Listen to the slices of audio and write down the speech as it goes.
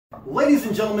Ladies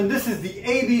and gentlemen, this is the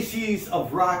ABCs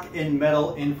of Rock and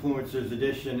Metal Influencers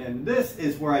Edition, and this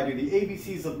is where I do the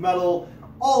ABCs of metal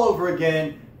all over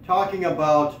again, talking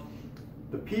about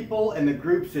the people and the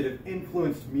groups that have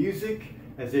influenced music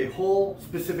as a whole,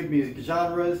 specific music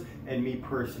genres, and me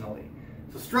personally.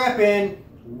 So strap in,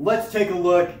 let's take a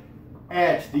look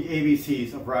at the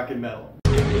ABCs of Rock and Metal.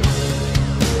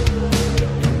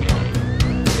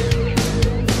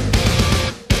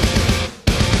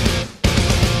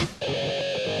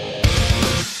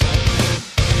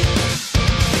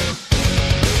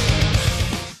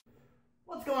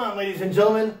 Ladies and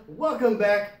gentlemen, welcome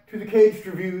back to the Kaged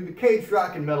review, the Kaged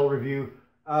Rock and Metal review.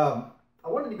 I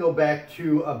wanted to go back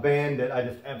to a band that I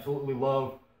just absolutely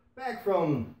love, back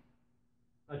from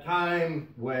a time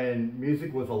when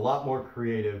music was a lot more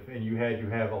creative and you had to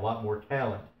have a lot more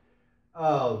talent.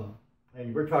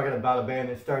 And we're talking about a band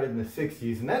that started in the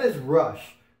 60s, and that is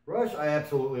Rush. Rush I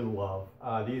absolutely love.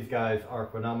 These guys are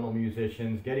phenomenal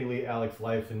musicians. Geddy Lee, Alex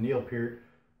Lifes, and Neil Peart.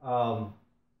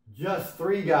 Just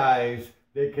three guys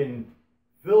that can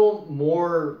fill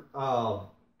more,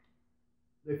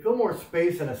 they fill more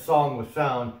space in a song with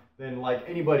sound than like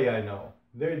anybody I know.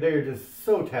 They're just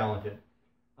so talented.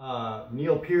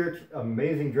 Neil Peart,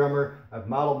 amazing drummer. I've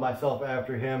modeled myself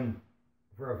after him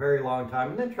for a very long time,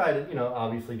 and then tried to,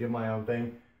 obviously do my own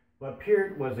thing. But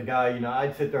Peart was a guy,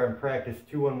 I'd sit there and practice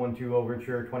 2112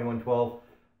 Overture, 2112,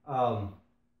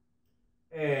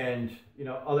 and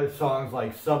other songs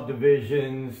like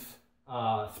Subdivisions,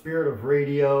 Spirit of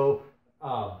Radio.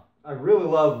 I really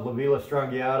love La Villa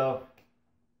Strangiato.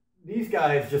 These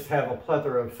guys just have a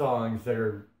plethora of songs that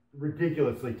are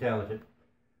ridiculously talented.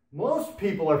 Most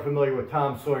people are familiar with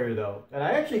Tom Sawyer though, and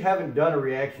I actually haven't done a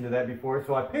reaction to that before,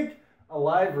 so I picked a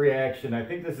live reaction. I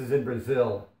think this is in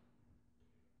Brazil.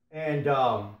 And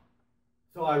so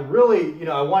I really,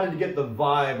 I wanted to get the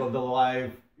vibe of the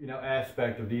live,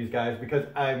 aspect of these guys, because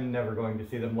I'm never going to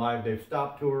see them live. They've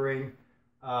stopped touring.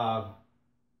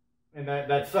 And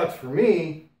that sucks for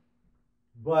me,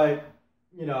 but,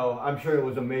 I'm sure it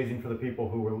was amazing for the people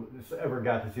who ever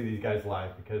got to see these guys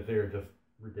live, because they are just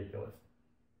ridiculous.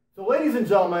 So ladies and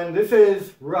gentlemen, this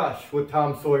is Rush with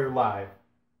Tom Sawyer live.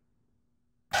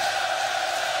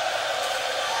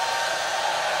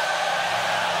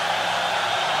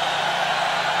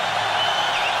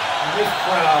 And this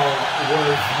crowd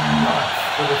was nuts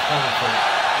for this concert.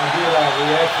 And did a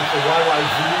reaction to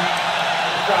YYZ.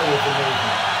 The crowd was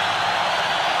amazing.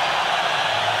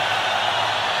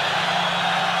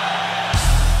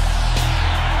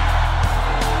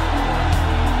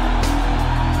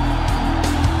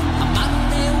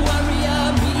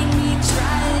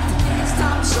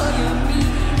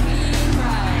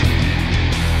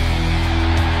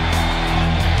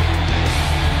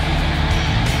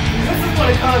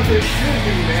 Concert should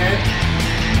be, man.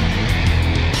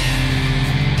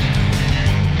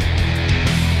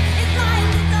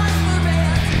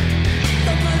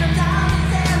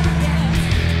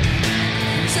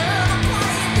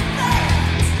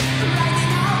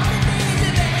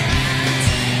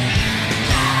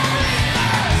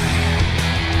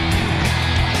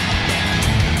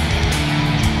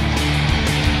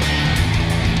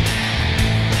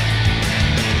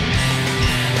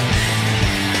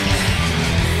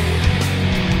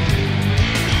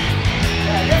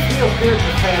 Peart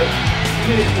was kind of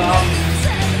hitting off.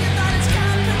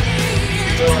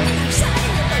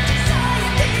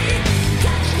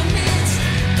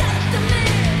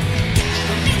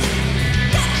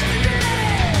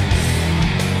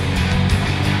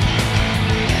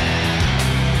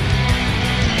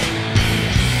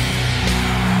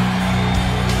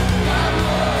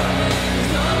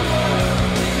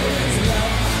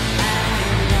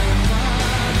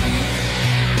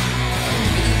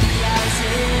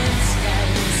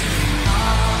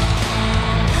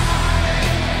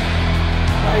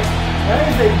 That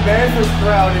is a massive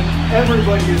crowd and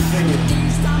everybody is singing.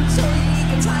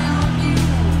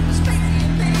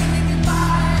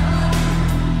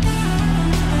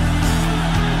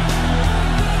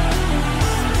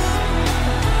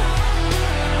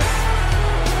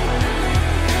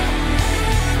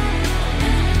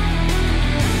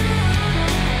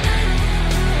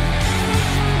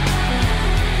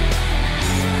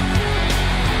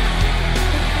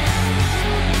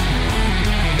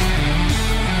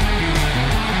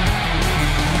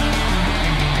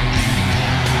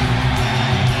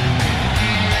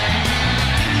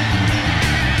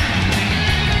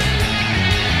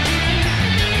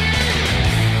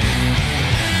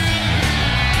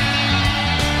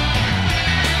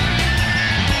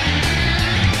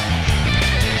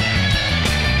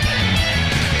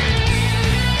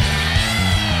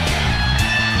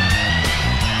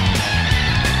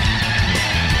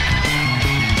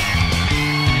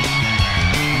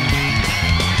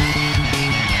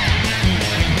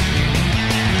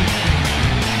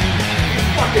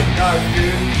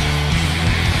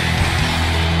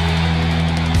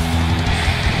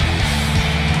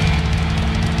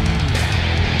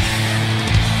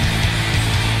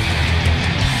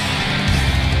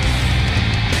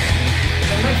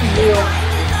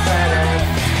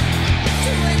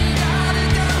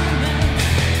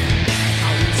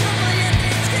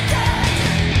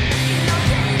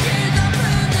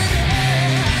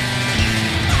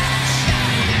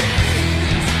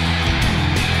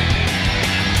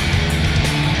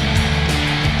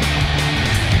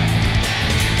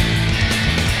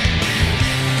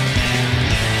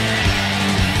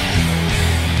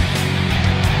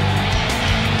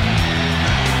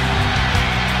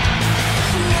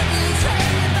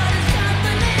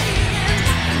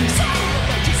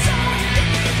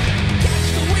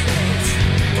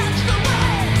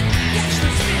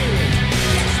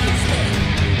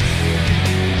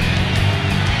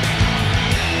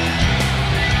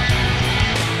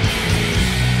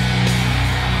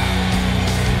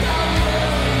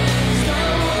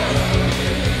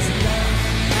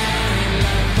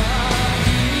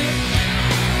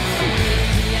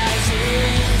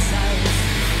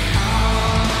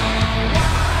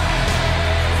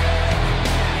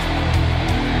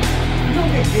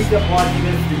 geeked up watching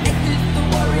this because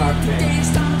what a rock band.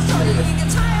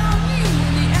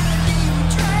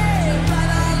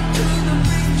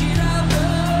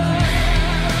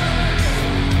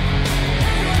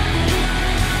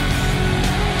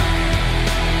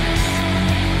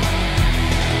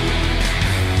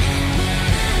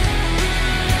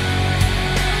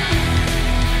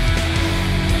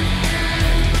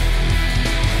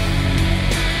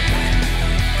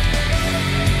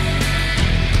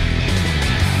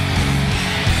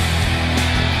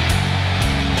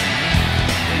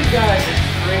 Guys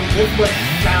bring this much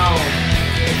sound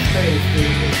in space,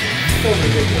 dude. It's so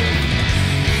ridiculous.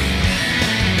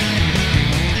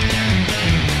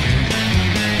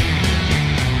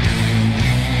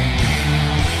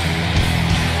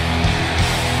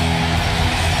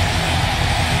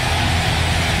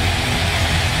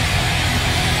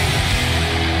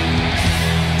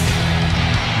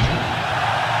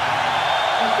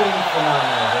 That thing's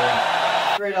phenomenal,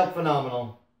 dude. Straight up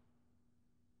phenomenal.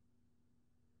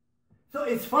 So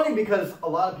it's funny because a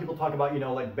lot of people talk about, you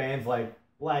know, like bands like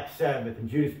Black Sabbath and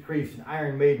Judas Priest and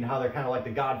Iron Maiden, how they're kind of like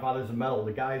the godfathers of metal,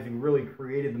 the guys who really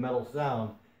created the metal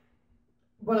sound.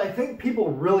 But I think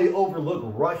people really overlook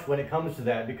Rush when it comes to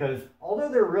that because although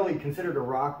they're really considered a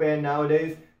rock band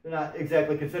nowadays, they're not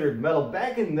exactly considered metal.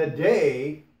 Back in the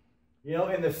day, you know,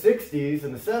 in the 60s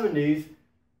and the 70s,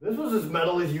 this was as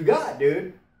metal as you got,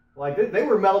 dude. Like, they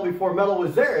were metal before metal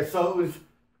was there. So it was,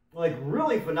 like,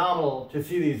 really phenomenal to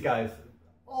see these guys.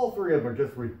 All three of them are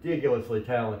just ridiculously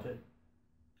talented.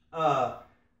 So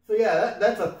yeah,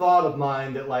 that's a thought of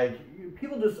mine that, like,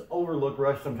 people just overlook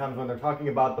Rush sometimes when they're talking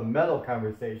about the metal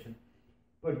conversation.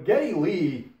 But Geddy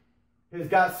Lee has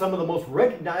got some of the most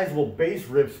recognizable bass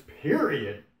riffs,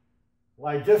 period.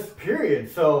 Like, just period.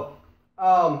 So,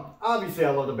 obviously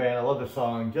I love the band, I love the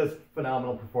song, just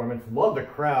phenomenal performance. Love the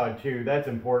crowd, too, that's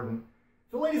important.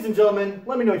 So ladies and gentlemen,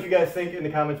 let me know what you guys think in the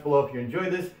comments below if you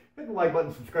enjoyed this. Hit the like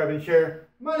button, subscribe, and share.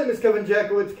 My name is Kevin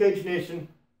Jackowitz, Kaged Nation,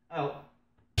 out.